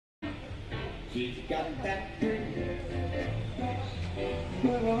She's got that pretty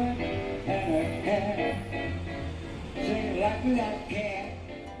good woman and her hair. Sing like we don't care.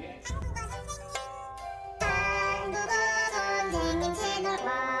 한국어 선생님 채널과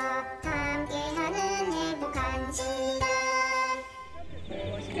함께하는 행복한 시간.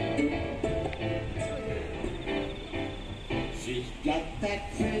 She's got that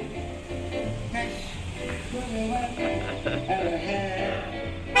pretty good woman and her hair.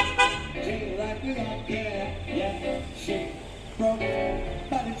 Sing like we don't care. Yeah, she broke,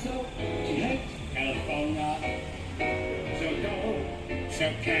 but it's so she hates California. So go,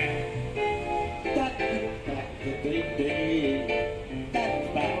 so can. That's back the day. That's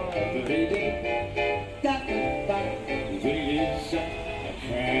back the day. That's back the day.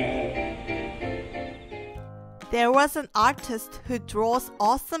 There was an artist who draws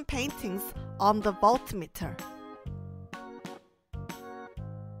awesome paintings on the voltmeter.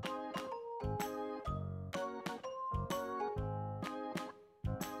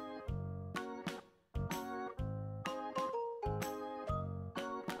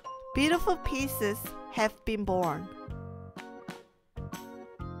 Beautiful pieces have been born.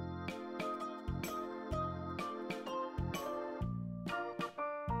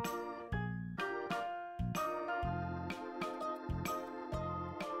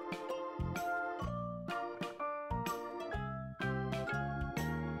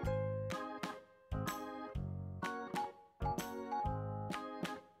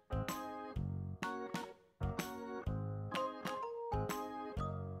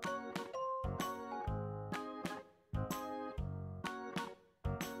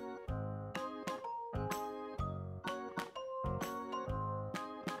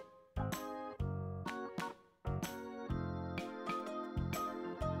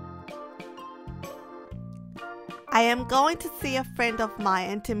 I am going to see a friend of my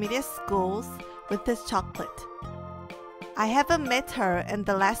intermediate schools with this chocolate. I haven't met her in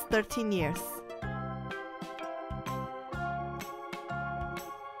the last 13 years.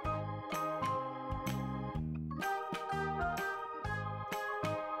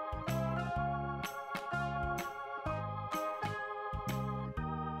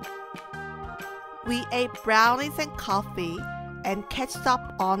 We ate brownies and coffee and catched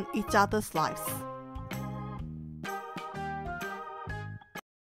up on each other's lives.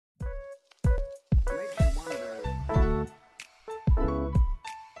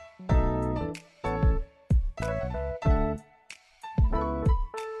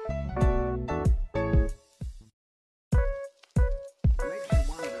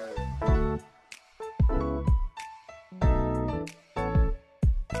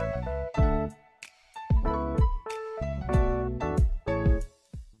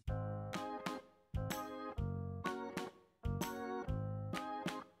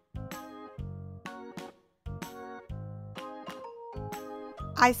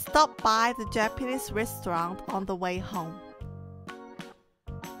 I stopped by the Japanese restaurant on the way home.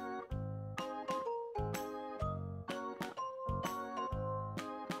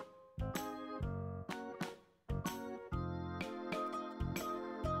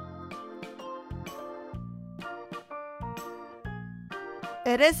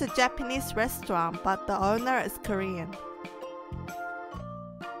 It is a Japanese restaurant, but the owner is Korean.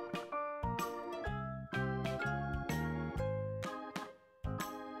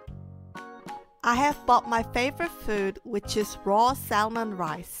 I have bought my favorite food, which is raw salmon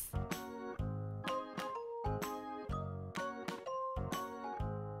rice.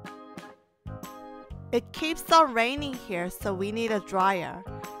 It keeps on raining here, so we need a dryer.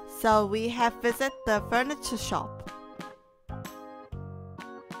 So we have visited the furniture shop.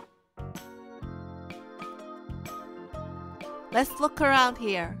 Let's look around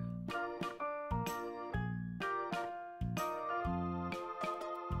here.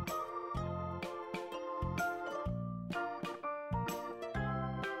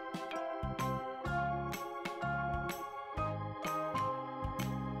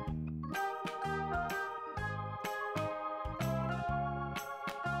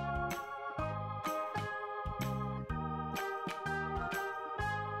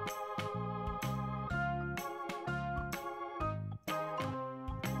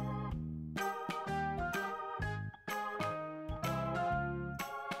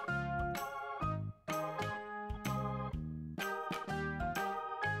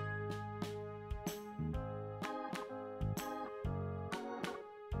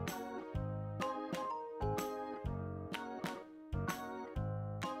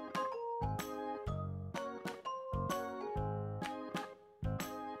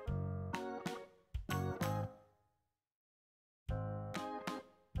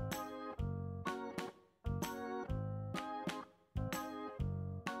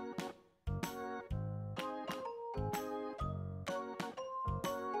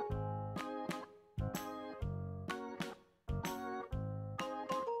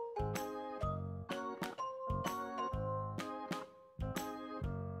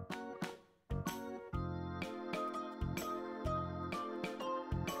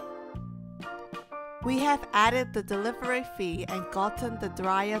 We have added the delivery fee and gotten the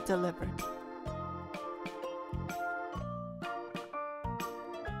dryer delivered.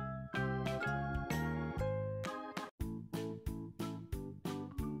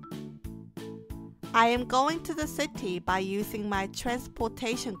 I am going to the city by using my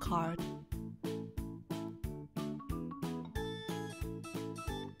transportation card.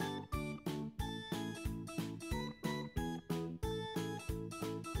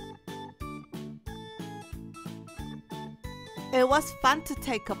 It was fun to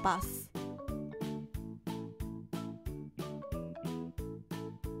take a bus.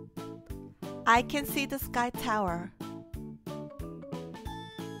 I can see the Sky Tower.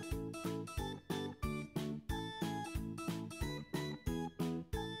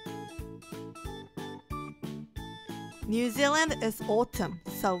 New Zealand is autumn,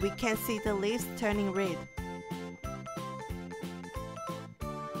 so we can see the leaves turning red.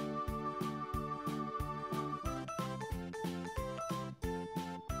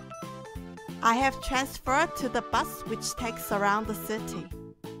 I have transferred to the bus which takes around the city.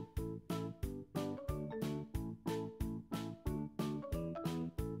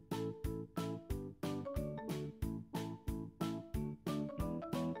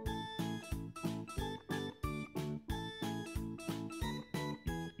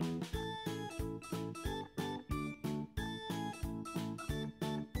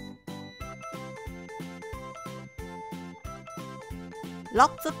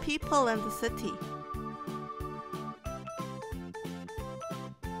 Lots of people in the city.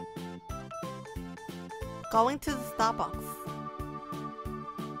 Going to the Starbucks.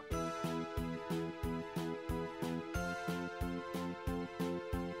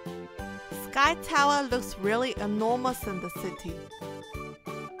 Sky Tower looks really enormous in the city.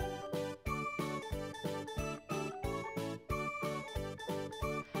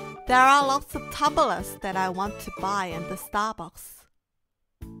 There are lots of tumblers that I want to buy in the Starbucks.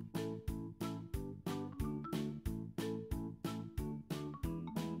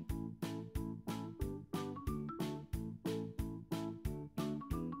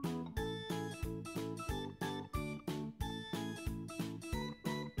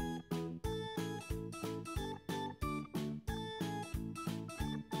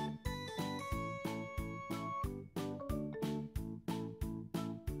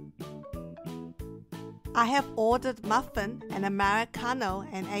 I have ordered muffin and Americano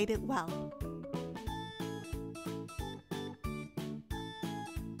and ate it well.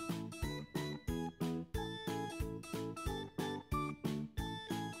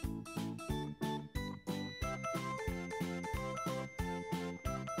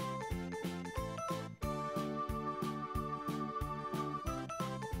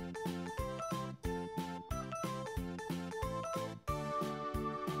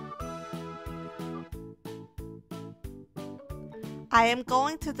 I am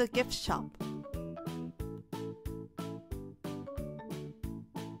going to the gift shop.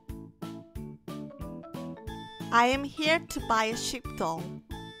 I am here to buy a sheep doll.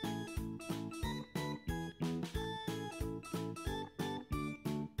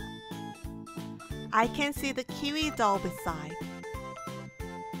 I can see the kiwi doll beside.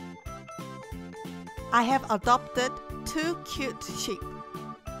 I have adopted 2 cute sheep.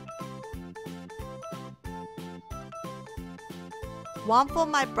 One for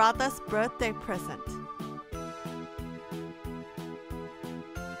my brother's birthday present.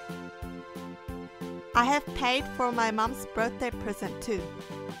 I have paid for my mom's birthday present too.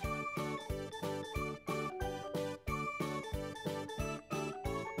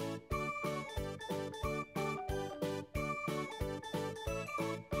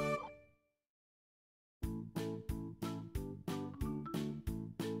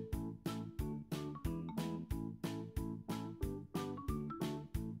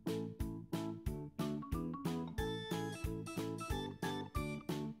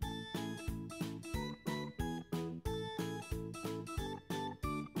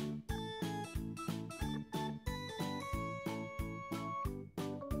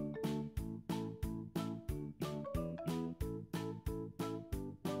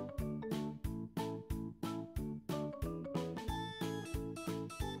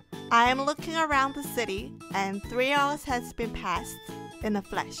 I am looking around the city and 3 hours has been passed in a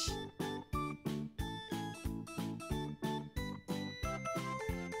flash.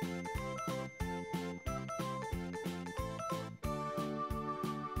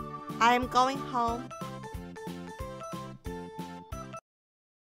 I am going home.